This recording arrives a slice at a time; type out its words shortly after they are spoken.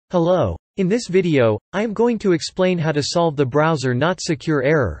Hello. In this video, I am going to explain how to solve the browser not secure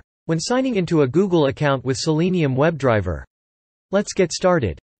error when signing into a Google account with Selenium Webdriver. Let's get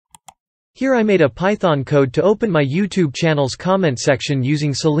started. Here I made a Python code to open my YouTube channel's comment section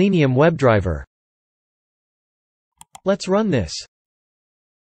using Selenium Webdriver. Let's run this.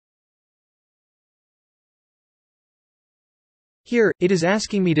 Here, it is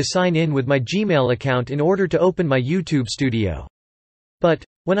asking me to sign in with my Gmail account in order to open my YouTube studio. But,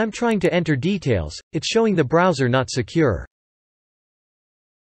 when I'm trying to enter details, it's showing the browser not secure.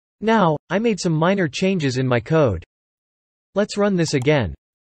 Now, I made some minor changes in my code. Let's run this again.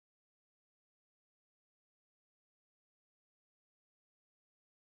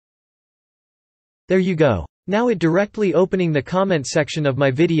 There you go. Now it directly opening the comment section of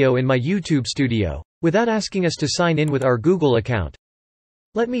my video in my YouTube studio, without asking us to sign in with our Google account.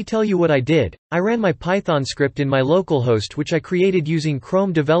 Let me tell you what I did. I ran my Python script in my localhost which I created using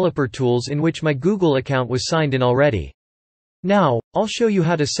Chrome developer tools in which my Google account was signed in already. Now, I'll show you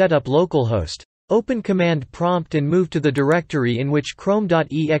how to set up localhost. Open command prompt and move to the directory in which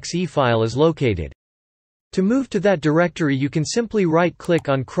chrome.exe file is located. To move to that directory you can simply right-click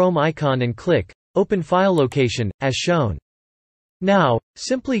on Chrome icon and click Open File Location, as shown. Now,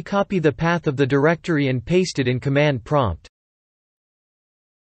 simply copy the path of the directory and paste it in command prompt.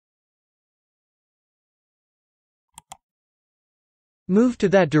 Move to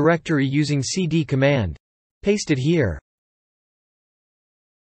that directory using cd command. Paste it here.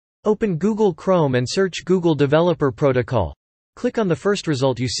 Open Google Chrome and search Google Developer Protocol. Click on the first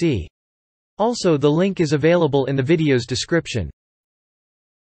result you see. Also, the link is available in the video's description.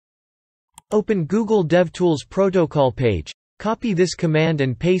 Open Google DevTools Protocol page. Copy this command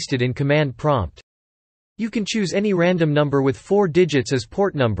and paste it in command prompt. You can choose any random number with 4 digits as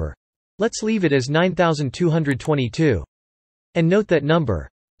port number. Let's leave it as 9222. And note that number.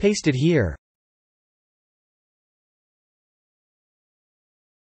 Paste it here.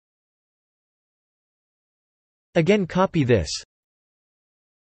 Again copy this.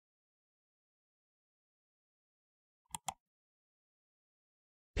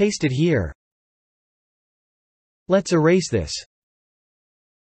 Paste it here. Let's erase this.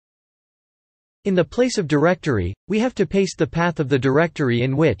 In the place of directory, we have to paste the path of the directory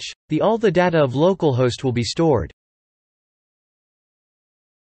in which all the data of localhost will be stored.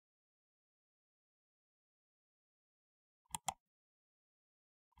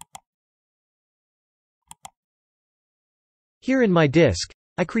 Here in my disk,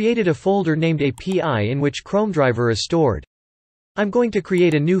 I created a folder named API in which ChromeDriver is stored. I'm going to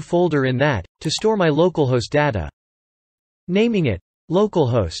create a new folder in that, to store my localhost data. Naming it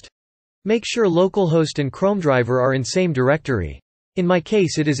localhost. Make sure localhost and ChromeDriver are in same directory. In my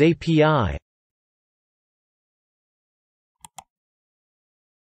case it is API.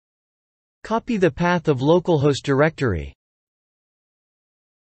 Copy the path of localhost directory.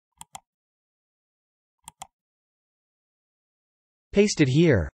 Paste it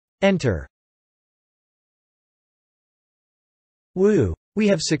here. Enter. Woo! We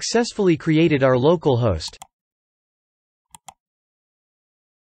have successfully created our localhost.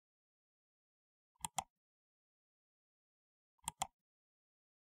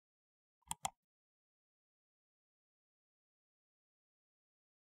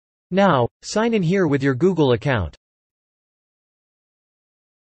 Now, sign in here with your Google account.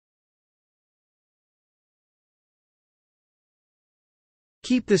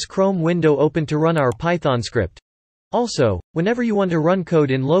 Keep this Chrome window open to run our Python script. Also, whenever you want to run code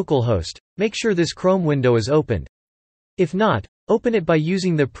in localhost, make sure this Chrome window is opened. If not, open it by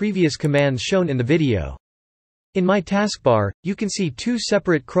using the previous commands shown in the video. In my taskbar, you can see 2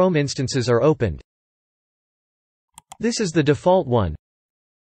 separate Chrome instances are opened. This is the default one.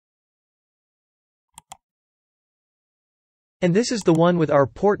 And this is the one with our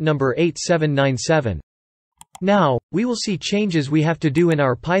port number 8797. Now, we will see changes we have to do in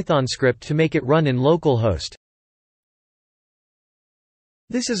our Python script to make it run in localhost.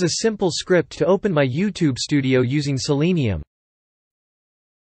 This is a simple script to open my YouTube studio using Selenium.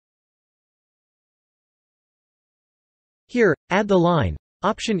 Here, add the line,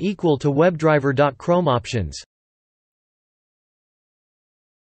 option equal to webdriver.chrome options.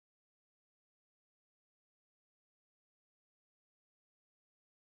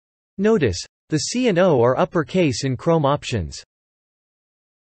 Notice, the C and O are uppercase in Chrome options.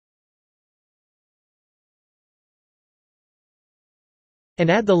 And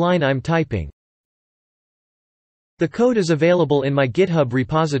add the line I'm typing. The code is available in my GitHub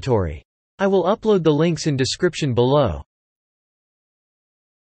repository. I will upload the links in description below.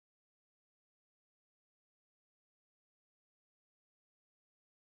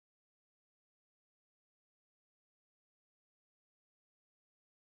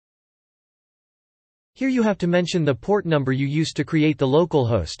 Here you have to mention the port number you used to create the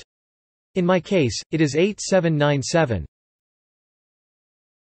localhost. In my case, it is 8797.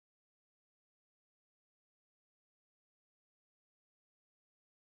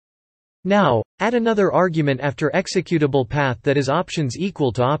 Now, add another argument after executable path that is options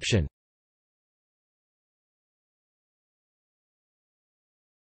equal to option.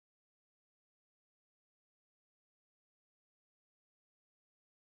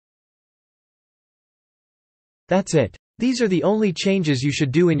 That's it. These are the only changes you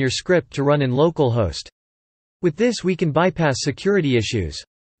should do in your script to run in localhost. With this we can bypass security issues.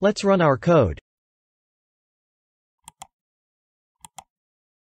 Let's run our code.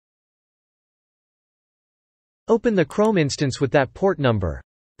 Open the Chrome instance with that port number.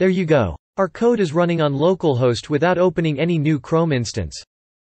 There you go. Our code is running on localhost without opening any new Chrome instance.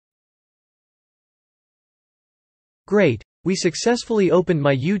 Great, we successfully opened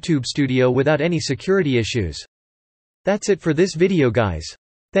my YouTube studio without any security issues. That's it for this video guys.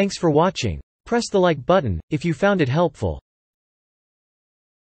 Thanks for watching. Press the like button if you found it helpful.